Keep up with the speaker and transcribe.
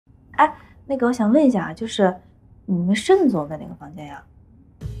哎，那个我想问一下，就是你们盛总在哪个房间呀？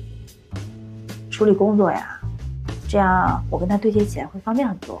处理工作呀，这样我跟他对接起来会方便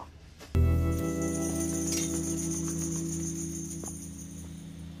很多。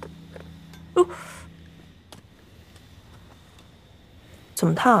哦，怎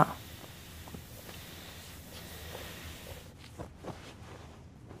么烫啊？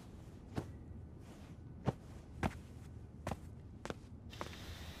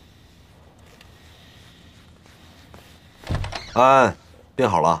安安，变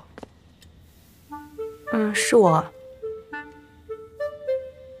好了。嗯，是我。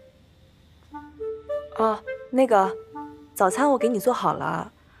哦，那个，早餐我给你做好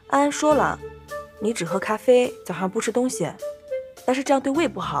了。安安说了，你只喝咖啡，早上不吃东西，但是这样对胃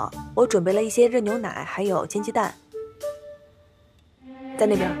不好。我准备了一些热牛奶，还有煎鸡蛋，在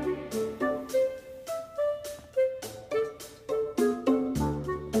那边。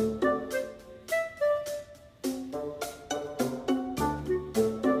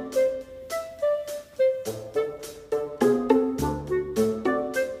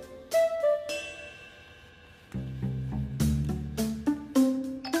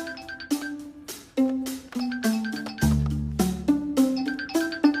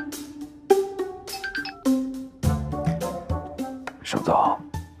盛总，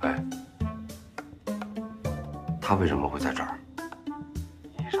哎，他为什么会在这儿？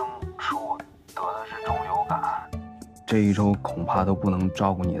医生说我得的是肿瘤感，这一周恐怕都不能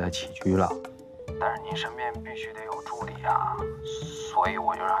照顾你的起居了。但是你身边必须得有助理啊，所以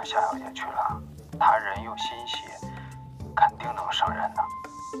我就让夏小姐去了。她人又心细，肯定能胜任的。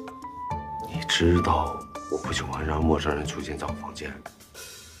你知道我不喜欢让陌生人出现在我房间。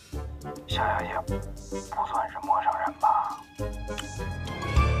夏小姐不算是陌生人吧？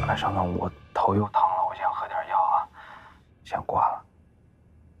哎，盛总，我头又疼了，我先喝点药啊，先挂了。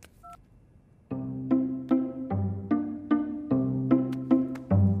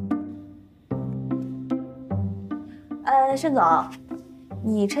盛总，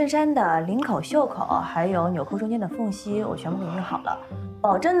你衬衫的领口、袖口还有纽扣中间的缝隙，我全部给你熨好了，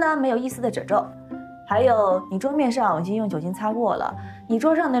保证呢没有一丝的褶皱。还有你桌面上我已经用酒精擦过了，你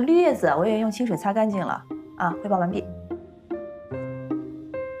桌上的绿叶子我也用清水擦干净了。啊，汇报完毕。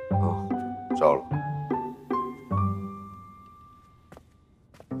哦，照了。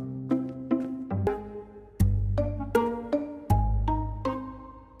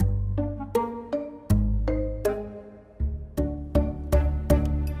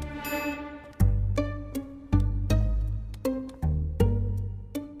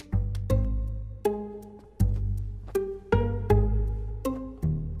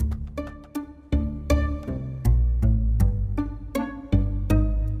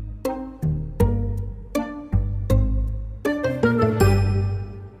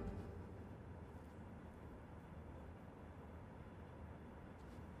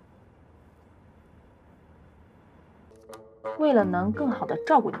为了能更好的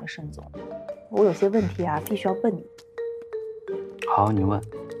照顾你们盛总，我有些问题啊，必须要问你。好，你问。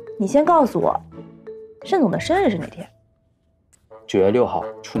你先告诉我，盛总的生日是哪天9月6号，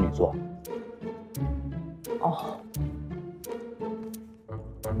处女座。哦。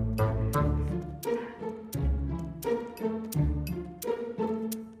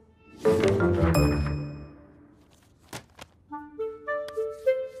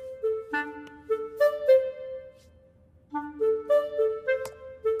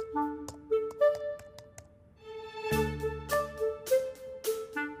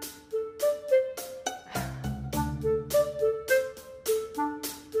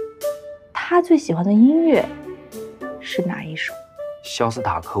他最喜欢的音乐是哪一首？肖斯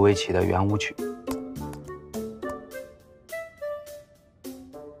塔科维奇的圆舞曲。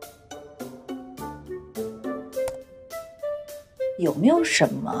有没有什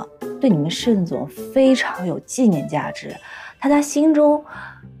么对你们盛总非常有纪念价值，他心中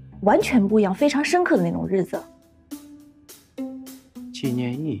完全不一样、非常深刻的那种日子？纪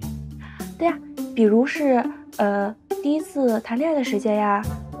念意义？对呀，比如是第一次谈恋爱的时间呀，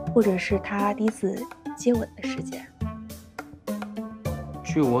或者是他第一次接吻的时间。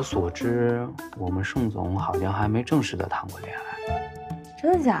据我所知，我们盛总好像还没正式的谈过恋爱。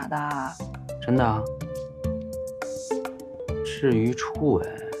真的假的？真的啊。至于初吻，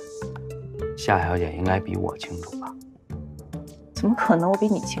夏小姐应该比我清楚吧？怎么可能？我比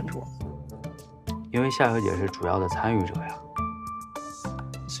你清楚。因为夏小姐是主要的参与者呀。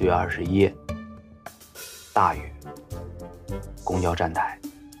4月21日，大雨，公交站台。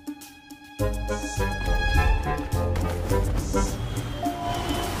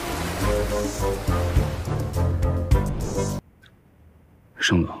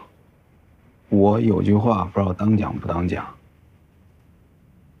盛总，我有句话不知道当讲不当讲。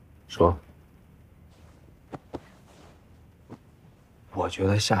说。我觉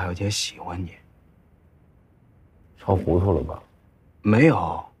得夏小姐喜欢你。烧糊涂了吧？没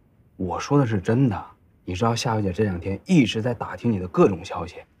有，我说的是真的。你知道夏小姐这2天一直在打听你的各种消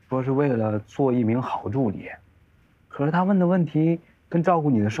息，说是为了做一名好助理。可是她问的问题跟照顾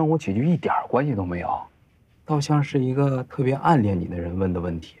你的生活起居一点关系都没有，倒像是一个特别暗恋你的人问的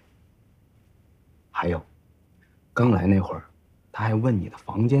问题。还有，刚来那会儿，她还问你的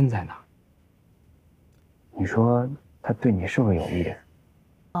房间在哪。你说她对你是不是有意思？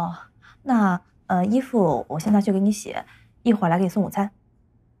哦，那衣服我现在去给你洗，一会儿来给你送午餐。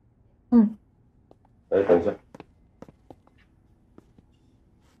嗯。哎，等一下，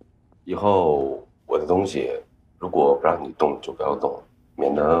以后我的东西如果不让你动，就不要动，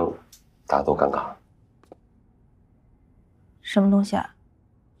免得大家都尴尬。什么东西啊？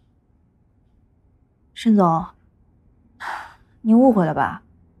申总，你误会了吧？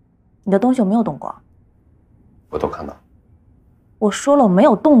你的东西我没有动过。我都看到。我说了，我没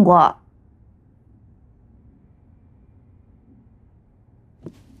有动过。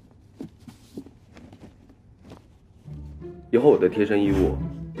以后我的贴身衣物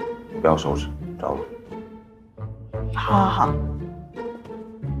不要收拾，知道吗？好，好，好。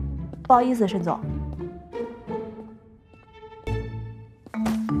不好意思，申总。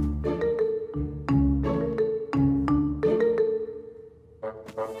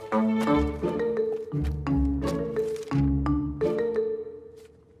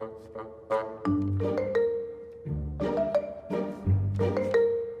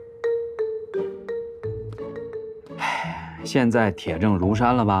现在铁证如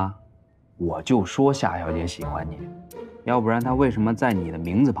山了吧？我就说夏小姐喜欢你，要不然她为什么在你的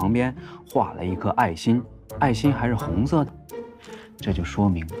名字旁边画了一颗爱心？爱心还是红色的，这就说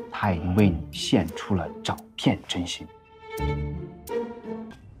明她已经为你献出了整片真心。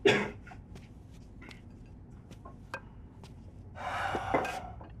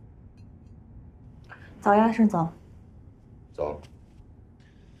早呀，申总。走。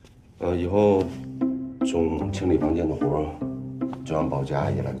以后总清理房间的活就让保洁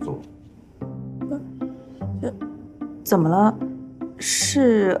阿姨来做。怎么了？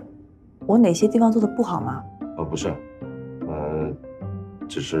是我哪些地方做的不好吗？不是，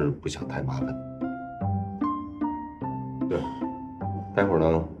只是不想太麻烦。对，待会儿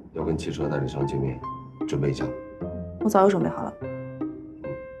呢要跟汽车代理商见面，准备一下。我早就准备好了。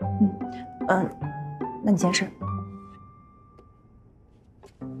那你先吃。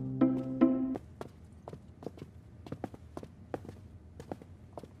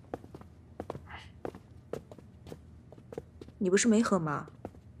你不是没喝吗？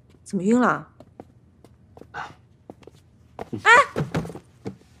怎么晕了？哎，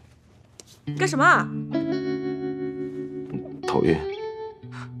干什么啊？头晕。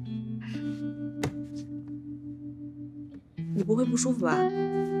你不会不舒服吧？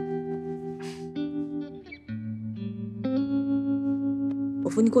我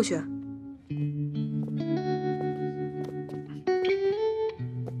扶你过去。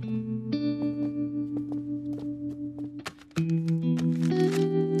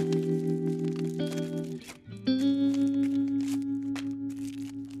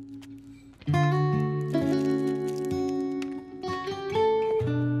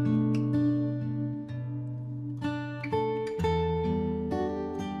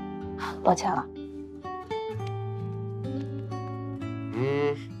抱歉了。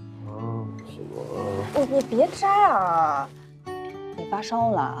什么？你别这样，你发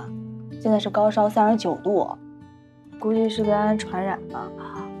烧了，现在是高烧39度，估计是被安传染了。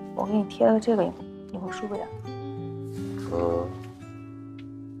我给你贴了个这个，你会舒服点。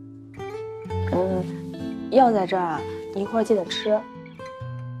药在这儿，你一会儿记得吃。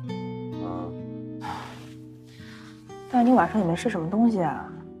但是你晚上也没吃什么东西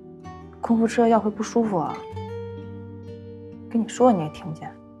啊，空腹吃了药会不舒服啊。跟你说你也听不见。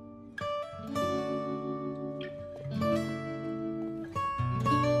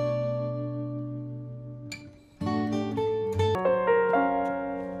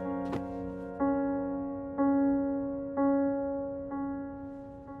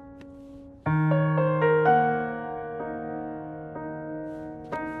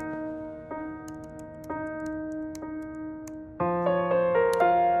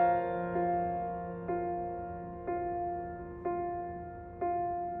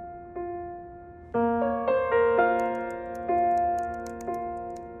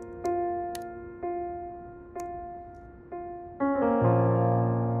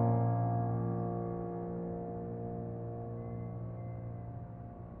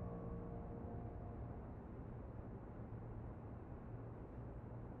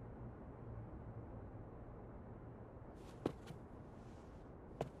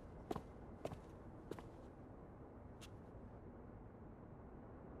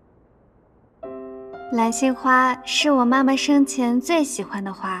蓝心花是我妈妈生前最喜欢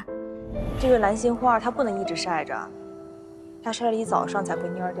的花。这个蓝心花它不能一直晒着，它晒了一早上才会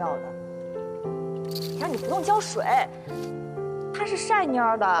蔫掉的。你看，你不用浇水，它是晒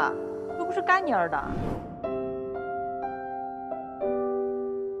蔫的，又不是干蔫的。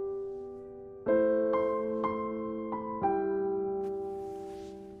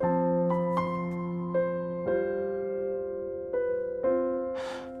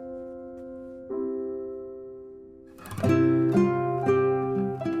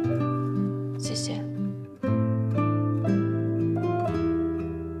谢谢。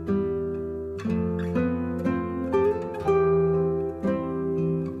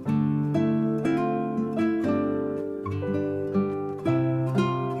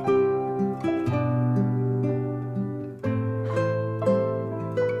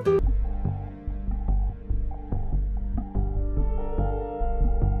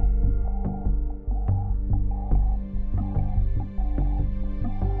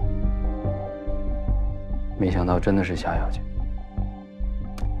没想到真的是夏小姐。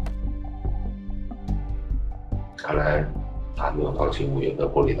看来他没有放弃物业的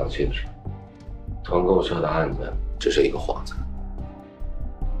玻璃档现实，团购车的案子只是一个幌子。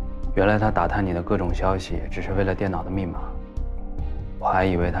原来他打探你的各种消息，只是为了电脑的密码。我还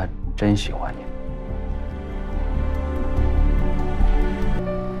以为他真喜欢你。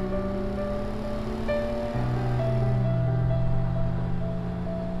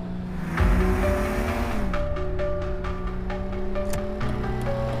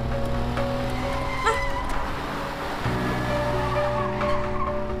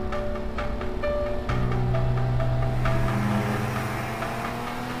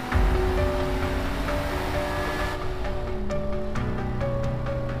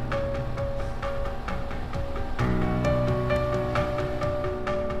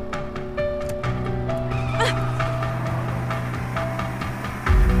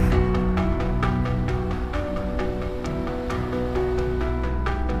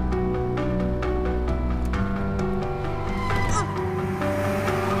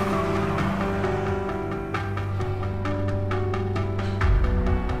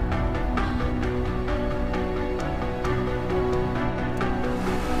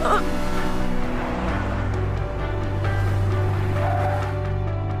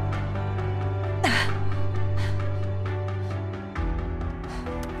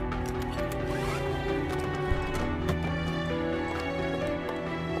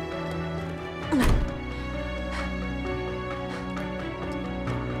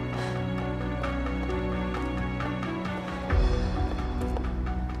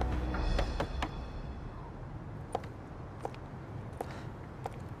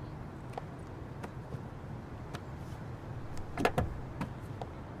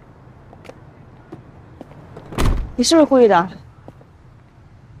你是不是故意的？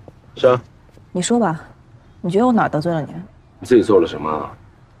是啊。你说吧，你觉得我哪儿得罪了你？你自己做了什么，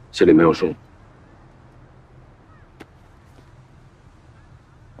心里没有数？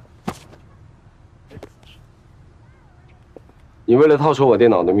你为了套出我电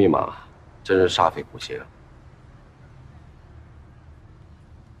脑的密码，真是煞费苦心啊！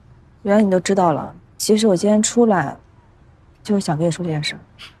原来你都知道了。其实我今天出来，就是想跟你说这件事。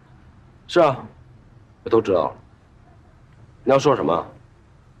是啊，我都知道了。你要说什么？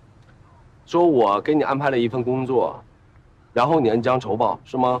说我给你安排了一份工作，然后你恩将仇报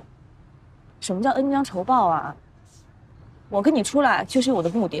是吗？什么叫恩将仇报啊？我跟你出来就是有我的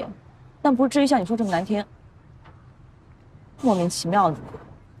目的，但不至于像你说这么难听。莫名其妙的。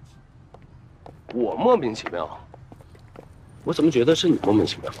我莫名其妙？我怎么觉得是你莫名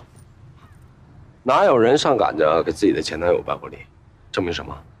其妙？哪有人上赶着给自己的前男友掰玻璃？证明什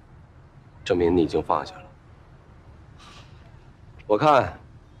么？证明你已经放下了。我看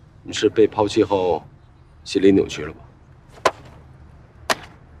你是被抛弃后心理扭曲了吧？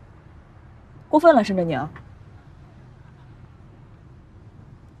过分了，沈振宁。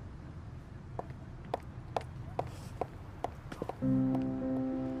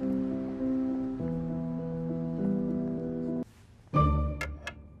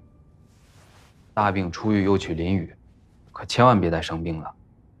大病初愈又娶淋雨，可千万别再生病了。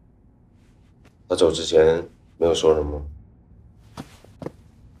他走之前没有说什么。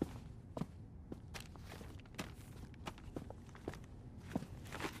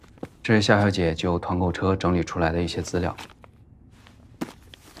这是夏小姐就团购车整理出来的一些资料。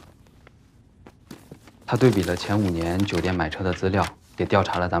她对比了前5年酒店买车的资料，也调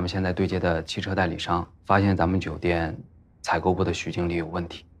查了咱们现在对接的汽车代理商，发现咱们酒店采购部的许经理有问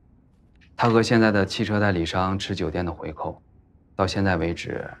题。他和现在的汽车代理商吃酒店的回扣，到现在为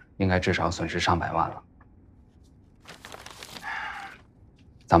止应该至少损失上百万了。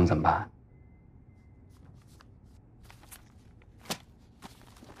咱们怎么办？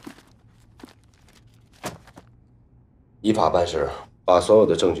依法办事，把所有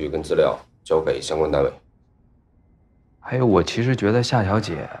的证据跟资料交给相关单位。还有，我其实觉得夏小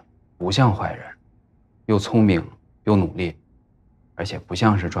姐不像坏人，又聪明又努力，而且不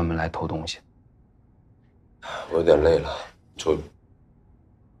像是专门来偷东西。我有点累了，出去。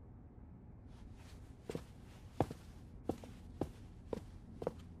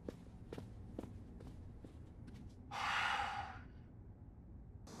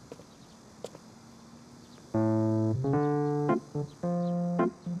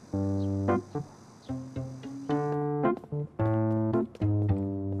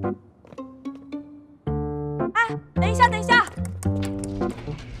等一下，等一下！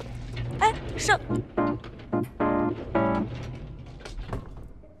哎，是。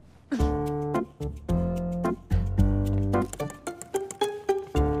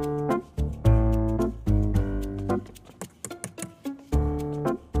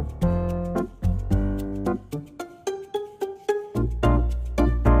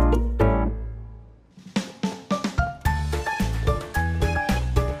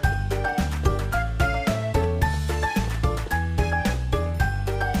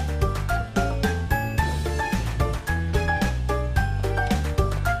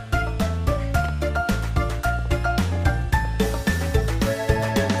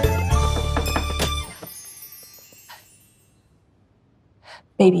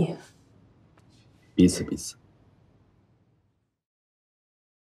baby， 彼此。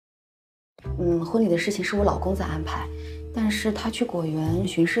婚礼的事情是我老公在安排，但是他去果园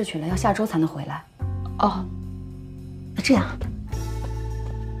巡视去了，要下周才能回来。哦，那这样，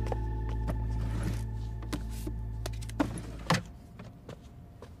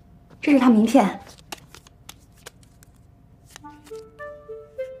这是他名片。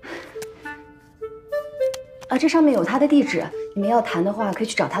这上面有他的地址，你们要谈的话可以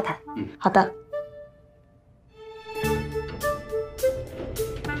去找他谈。好的。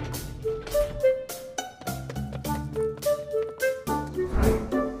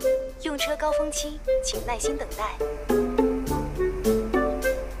用车高峰期，请耐心等待。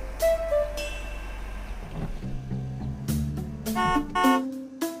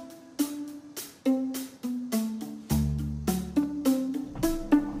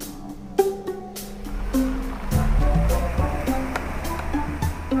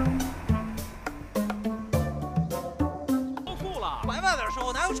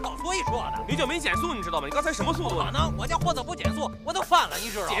你就没减速，你知道吗？你刚才什么速度？不可能，我家货车不减速，我都翻了，你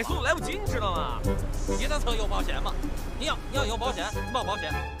知道吗？减速来不及，你知道吗？你的车有保险吗？你要有保险，你报保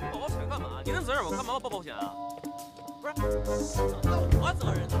险。报保险干嘛？你的责任我干嘛要报保险啊？不是，那我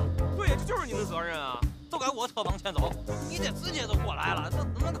责任呢？对呀，这就是你的责任啊！都该我车往前走，你这直接就过来了，这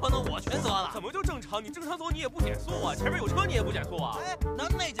怎么可能我全责呢？怎么就正常？你正常走你也不减速啊？前面有车你也不减速啊？哎，能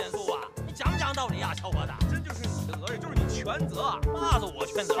没减速啊？你讲不讲道理呀，小伙子？真就是你的责任，就是你全责。嘛是我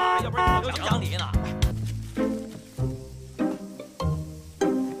全责？要不然你就讲理呢。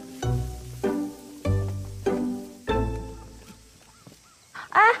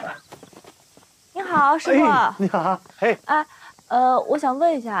哎，你好，师傅。你好，嘿。哎，我想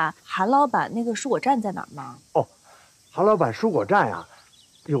问一下，韩老板那个蔬果站在哪儿吗？哦，韩老板蔬果站呀，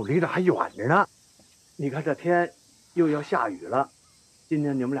哟，离这还远着呢。你看这天又要下雨了，今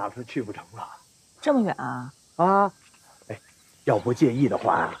天你们俩是去不成了。这么远啊？啊，哎，要不介意的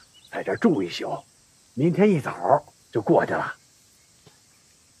话啊，在这住一宿，明天一早就过去了。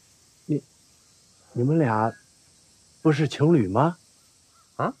你们俩不是情侣吗？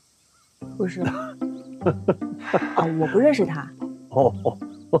啊？不是。我不认识他。哦。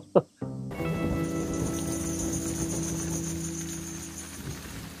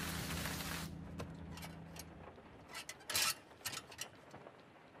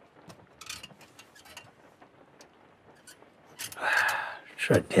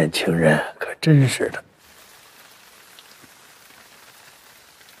这年轻人可真是的。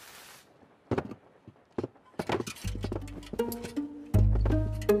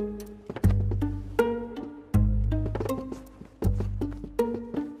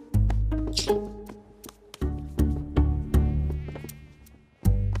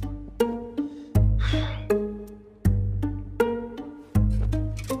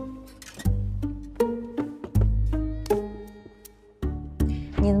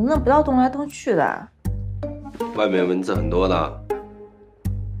你能不能不要动来动去的？外面蚊子很多的。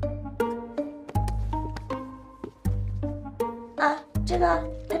这个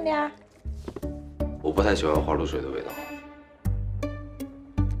那边。我不太喜欢花露水的味道。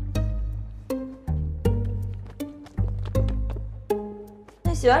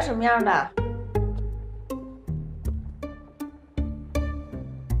喜欢什么样的？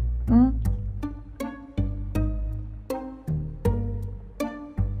嗯。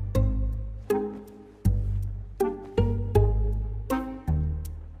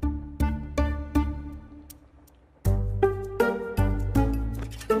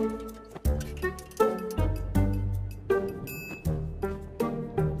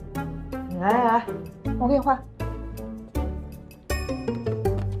来，我给你换。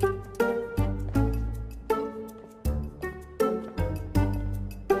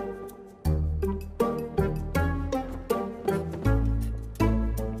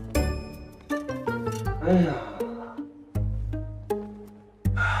哎呀，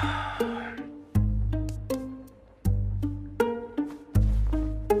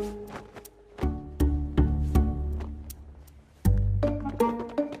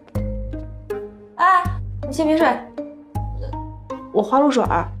哎，你先别睡，我花露水，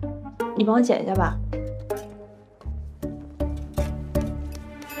你帮我剪一下吧。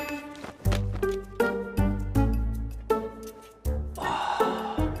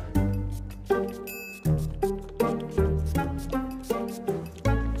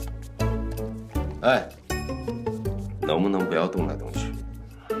哎，能不能不要动来动去？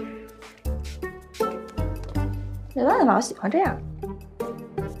没办法，我喜欢这样。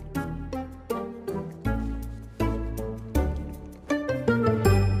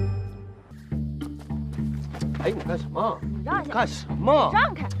哎，你干什么？你让一下。干什么？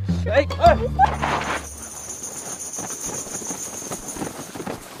让开！哎哎！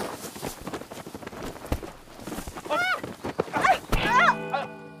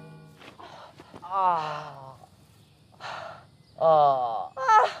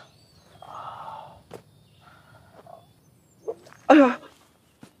哎呀！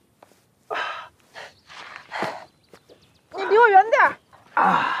你离我远点！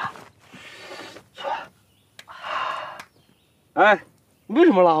哎，你为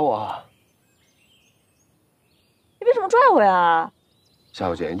什么拉我？你为什么拽我呀？夏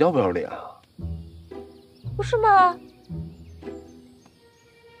小姐，要不要脸啊？不是吗？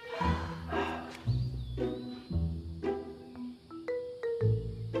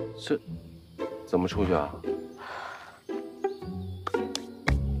这怎么出去啊？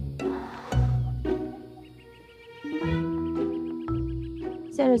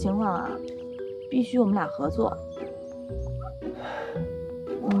现在这情况啊，必须我们俩合作。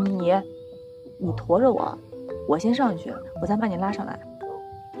你驮着我，我先上去，我再把你拉上来。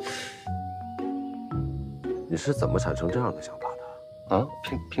你是怎么产生这样的想法的？啊？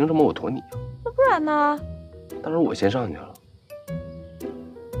凭什么我驮你啊？那不然呢？当然我先上去了。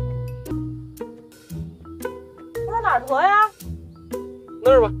往哪儿驮呀？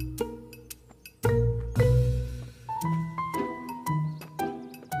那儿吧。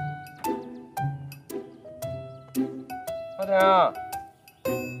大天啊！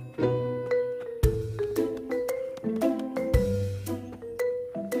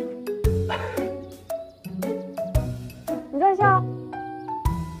你站下，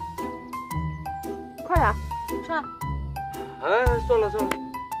快点上。哎，算了，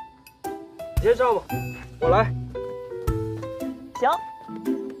你先上吧，我来。行，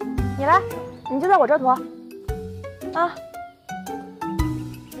你来，你就在我这儿驮。啊。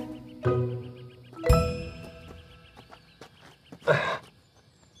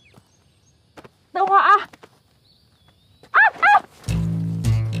等会儿啊！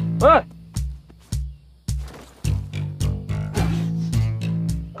哎，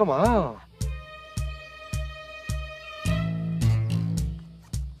干嘛呀？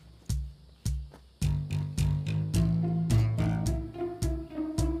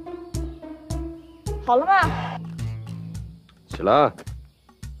好了吗？起来，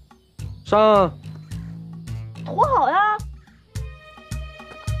上。驮好呀。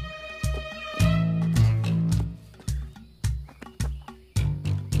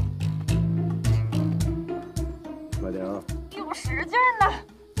快点啊！给我使劲呢。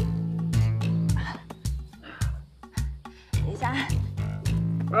等一下。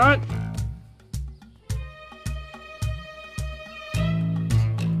哎。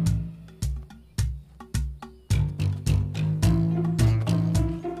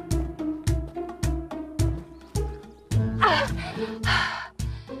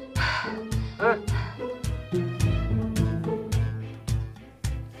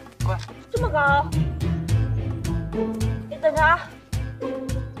快！这么高，你等着啊！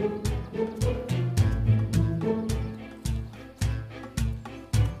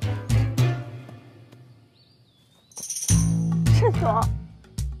陈总，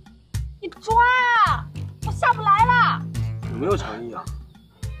你抓啊！我下不来了。有没有诚意啊？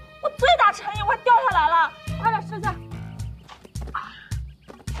大陈，我快掉下来了，快点吃下。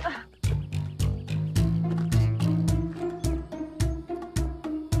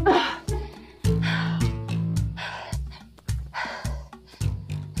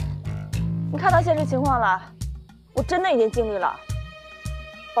你看到现实情况了，我真的已经尽力了，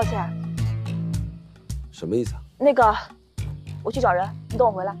抱歉。什么意思啊？那个，我去找人，你等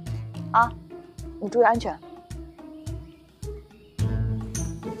我回来，啊，你注意安全，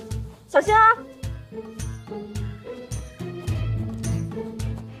小心啊！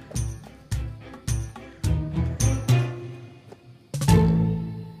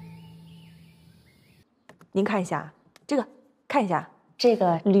您看一下这个，看一下这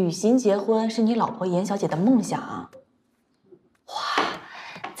个，旅行结婚是你老婆严小姐的梦想。哇，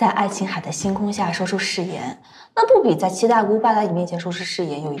在爱琴海的星空下说出誓言，那不比在七大姑八大姨面前说出誓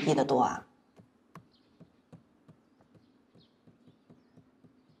言有意义的多啊！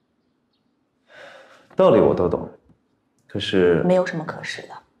道理我都懂，可是没有什么可是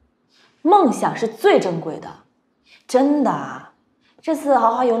的，梦想是最珍贵的，真的。这次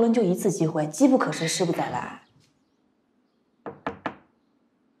豪华游轮就一次机会，机不可失，失不再来。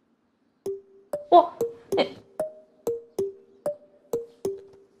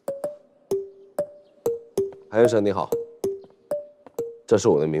韩先生你好，这是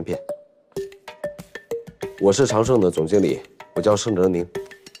我的名片。我是长盛的总经理，我叫盛哲宁。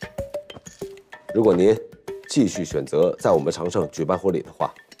如果您继续选择在我们长盛举办婚礼的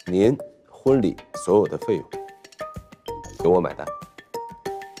话，您婚礼所有的费用由我买单。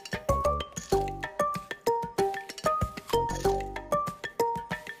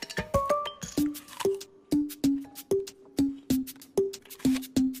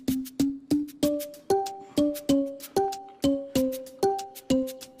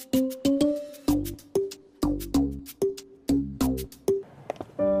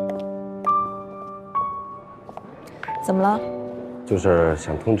怎么了？就是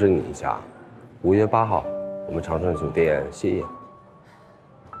想通知你一下，5月8号我们长盛酒店歇业。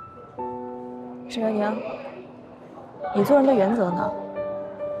沈月宁，你做人的原则呢？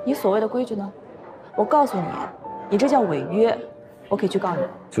你所谓的规矩呢？我告诉你，你这叫违约，我可以去告你。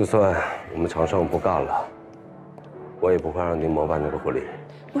就算我们长盛不干了，我也不会让柠檬办这个婚礼。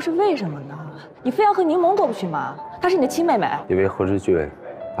不是为什么呢？你非要和柠檬过不去吗？她是你的亲妹妹。因为何志俊，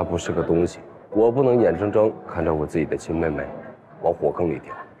他不是个东西。我不能眼睁睁看着我自己的亲妹妹往火坑里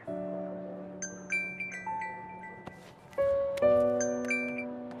跳。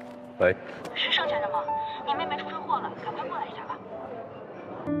喂，是盛先生吗？你妹妹出车祸了，赶快过来一下吧。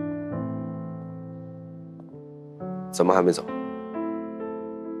怎么还没走？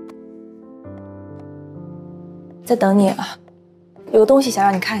在等你啊，有个东西想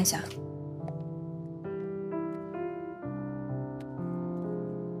让你看一下。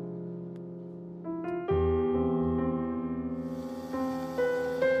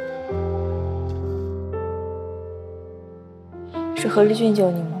是何立俊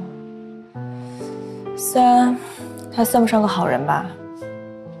救你吗？虽然他算不上个好人吧，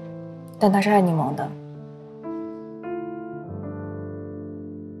但他是爱柠檬的。